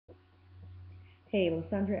Hey,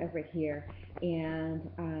 Lysandra Everett here, and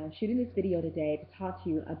shooting this video today to talk to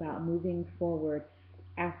you about moving forward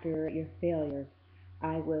after your failures.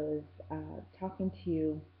 I was talking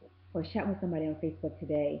to or chatting with somebody on Facebook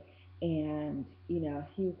today, and he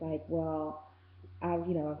was like, "Well, I've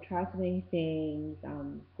tried so many things,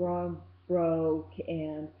 growing broke,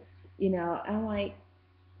 and I'm like,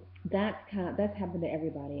 that's happened to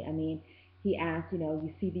everybody. I mean, he asked,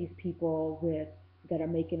 you see these people with that are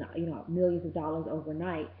making millions of dollars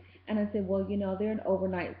overnight, and I said, well, they're an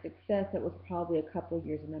overnight success that was probably a couple of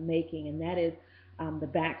years in the making, and that is the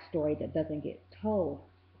backstory that doesn't get told.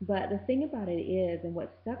 But the thing about it is, and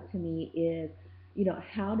what stuck to me is,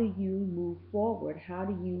 how do you move forward? How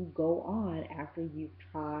do you go on after you've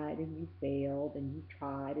tried and you failed and you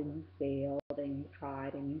tried and you failed and you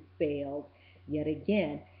tried and you failed yet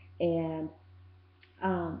again? And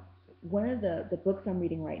um, one of the books I'm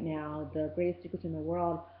reading right now, The Greatest Secrets in the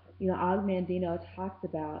World, Og Mandino talks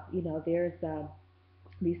about, there's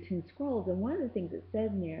these 10 scrolls. And one of the things it says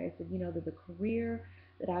in there is that, that the career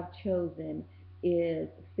that I've chosen is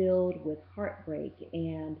filled with heartbreak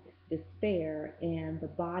and despair, and the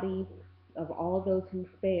bodies of all those who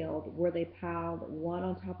failed, were they piled one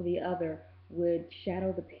on top of the other, would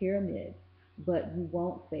shadow the pyramid, but you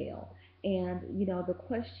won't fail. And, the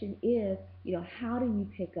question is, how do you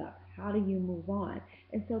pick up? How do you move on?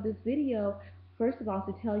 And so this video, first of all,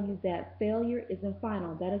 to tell you that failure isn't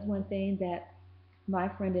final. That is one thing that my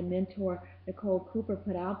friend and mentor Nicole Cooper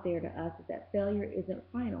put out there to us, is that failure isn't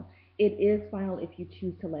final. It is final if you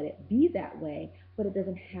choose to let it be that way, but it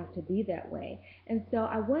doesn't have to be that way. And so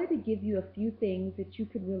I wanted to give you a few things that you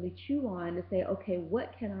could really chew on to say, okay,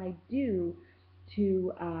 what can I do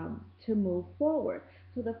to move forward?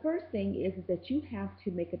 So the first thing is that you have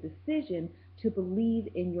to make a decision to believe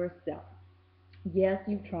in yourself. Yes,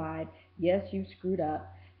 you've tried. Yes, you've screwed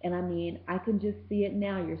up. And I mean, I can just see it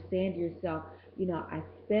now. You're saying to yourself, I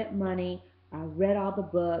spent money, I read all the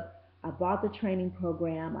books, I bought the training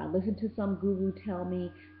program, I listened to some guru tell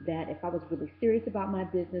me that if I was really serious about my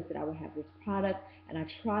business, that I would have this product, and I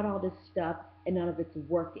tried all this stuff, and none of it's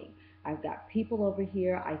working. I've got people over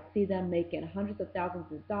here, I see them making hundreds of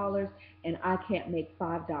thousands of dollars, and I can't make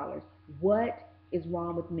 $5. What is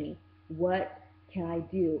wrong with me? What can I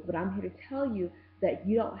do? But I'm here to tell you that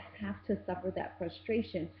you don't have to suffer that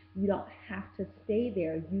frustration. You don't have to stay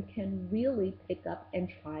there. You can really pick up and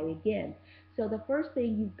try again. So the first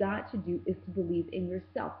thing you've got to do is to believe in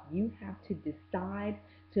yourself. You have to decide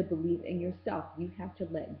to believe in yourself. You have to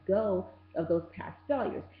let go of those past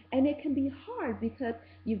failures. And it can be hard because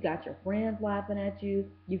you've got your friends laughing at you,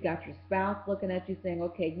 you've got your spouse looking at you saying,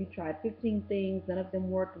 okay, you tried 15 things, none of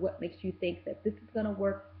them worked. What makes you think that this is going to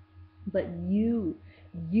work? But you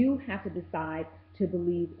have to decide to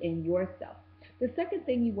believe in yourself. The second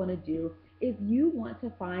thing you want to do is you want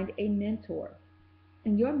to find a mentor.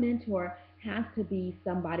 And your mentor has to be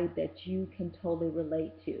somebody that you can totally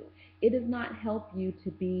relate to. It does not help you to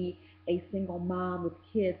be a single mom with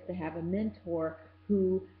kids to have a mentor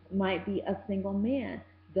who might be a single man.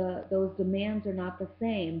 Those demands are not the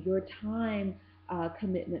same. Your time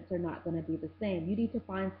commitments are not going to be the same. You need to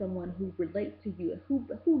find someone who relates to you,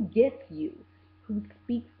 who gets you, who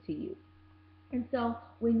speaks to you. And so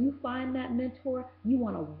when you find that mentor, you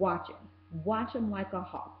want to watch them. Watch them like a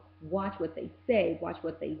hawk. Watch what they say. Watch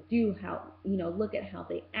what they do. How look at how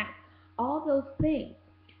they act. All those things,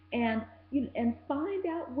 and and find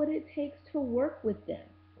out what it takes to work with them,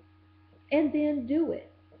 and then do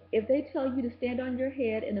it. If they tell you to stand on your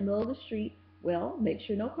head in the middle of the street, well, make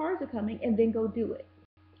sure no cars are coming, and then go do it.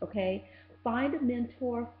 Okay? Find a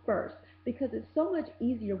mentor first, because it's so much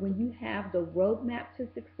easier when you have the roadmap to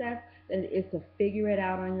success than it is to figure it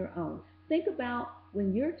out on your own. Think about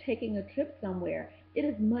when you're taking a trip somewhere. It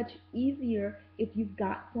is much easier if you've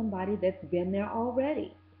got somebody that's been there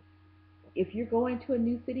already. If you're going to a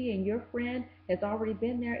new city and your friend has already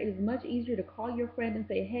been there, it is much easier to call your friend and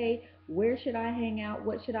say, hey, where should I hang out?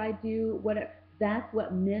 What should I do? That's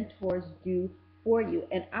what mentors do for you.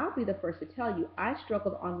 And I'll be the first to tell you, I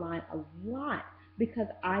struggled online a lot because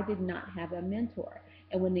I did not have a mentor.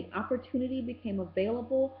 And when the opportunity became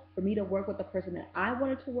available for me to work with the person that I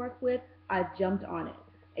wanted to work with, I jumped on it.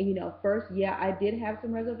 And first, yeah, I did have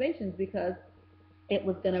some reservations because it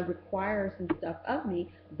was going to require some stuff of me,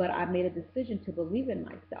 but I made a decision to believe in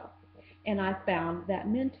myself. And I found that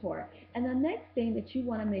mentor. And the next thing that you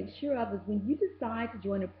want to make sure of is when you decide to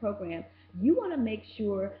join a program, you want to make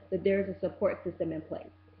sure that there's a support system in place.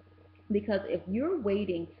 Because if you're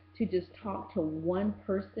waiting to just talk to one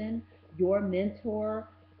person, your mentor,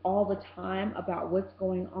 all the time about what's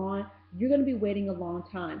going on, you're going to be waiting a long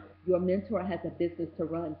time. Your mentor has a business to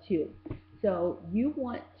run too. So you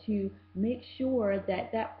want to make sure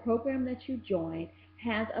that that program that you join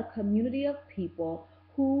has a community of people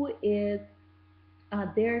who is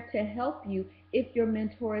there to help you if your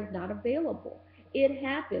mentor is not available. It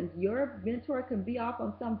happens. Your mentor can be off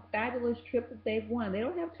on some fabulous trip that they've won. They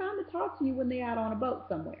don't have time to talk to you when they're out on a boat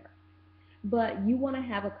somewhere. But you want to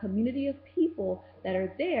have a community of people that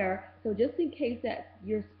are there. So just in case that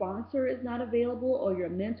your sponsor is not available or your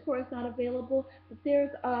mentor is not available, that there's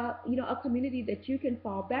a community that you can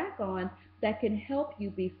fall back on that can help you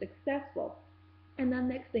be successful. And the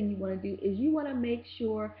next thing you want to do is you want to make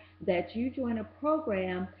sure that you join a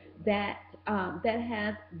program that that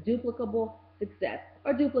has duplicable success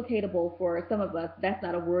or duplicatable for some of us. That's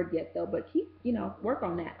not a word yet though, but keep work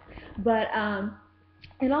on that. But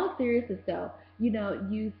in all seriousness though,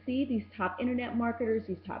 you see these top internet marketers,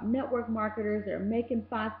 these top network marketers that are making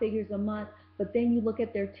five figures a month, but then you look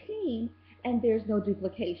at their team and there's no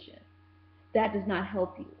duplication. That does not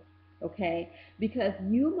help you, okay? Because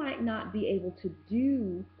you might not be able to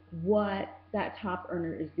do what that top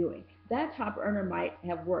earner is doing. That top earner might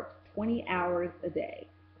have worked 20 hours a day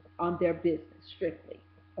on their business strictly.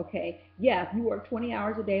 Okay, yeah, if you work 20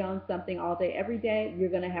 hours a day on something all day, every day, you're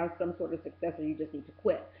going to have some sort of success or you just need to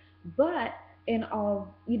quit. But in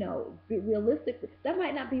all, realistic, that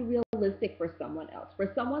might not be realistic for someone else.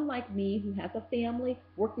 For someone like me who has a family,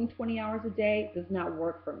 working 20 hours a day does not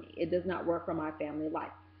work for me. It does not work for my family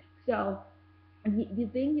life. So the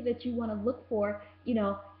thing that you want to look for,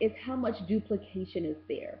 is how much duplication is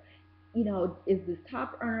there. Is this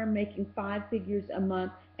top earner making five figures a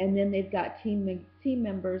month, and then they've got team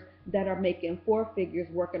members that are making four figures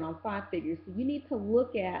working on five figures? So you need to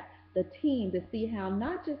look at the team to see how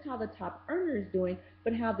not just how the top earner is doing,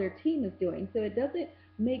 but how their team is doing. So it doesn't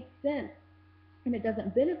make sense and it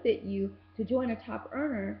doesn't benefit you to join a top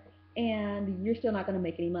earner and you're still not going to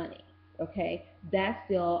make any money. Okay, that's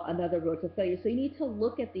still another road to failure. So you need to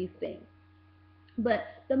look at these things. But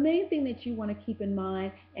the main thing that you want to keep in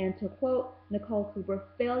mind, and to quote Nicole Cooper,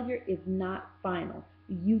 failure is not final.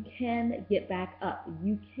 You can get back up.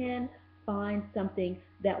 You can find something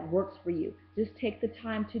that works for you. Just take the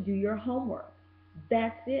time to do your homework.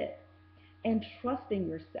 That's it. And trust in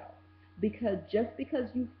yourself. Because just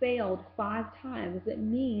because you failed 5 times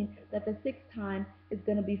doesn't mean that the sixth time is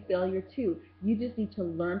going to be failure too. You just need to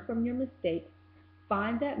learn from your mistakes,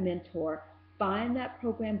 find that mentor, find that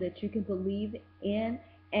program that you can believe in,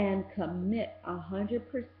 and commit 100%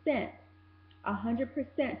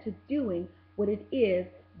 to doing what it is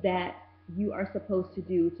that you are supposed to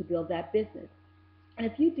do to build that business. And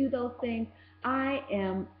if you do those things, there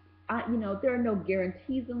are no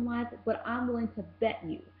guarantees in life, but I'm willing to bet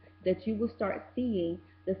you that you will start seeing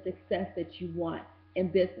the success that you want in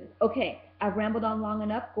business. Okay, I rambled on long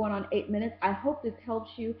enough, going on 8 minutes. I hope this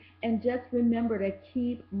helps you. And just remember to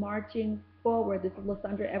keep marching forward. This is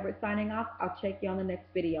Lysandra Everett signing off. I'll check you on the next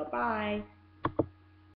video. Bye.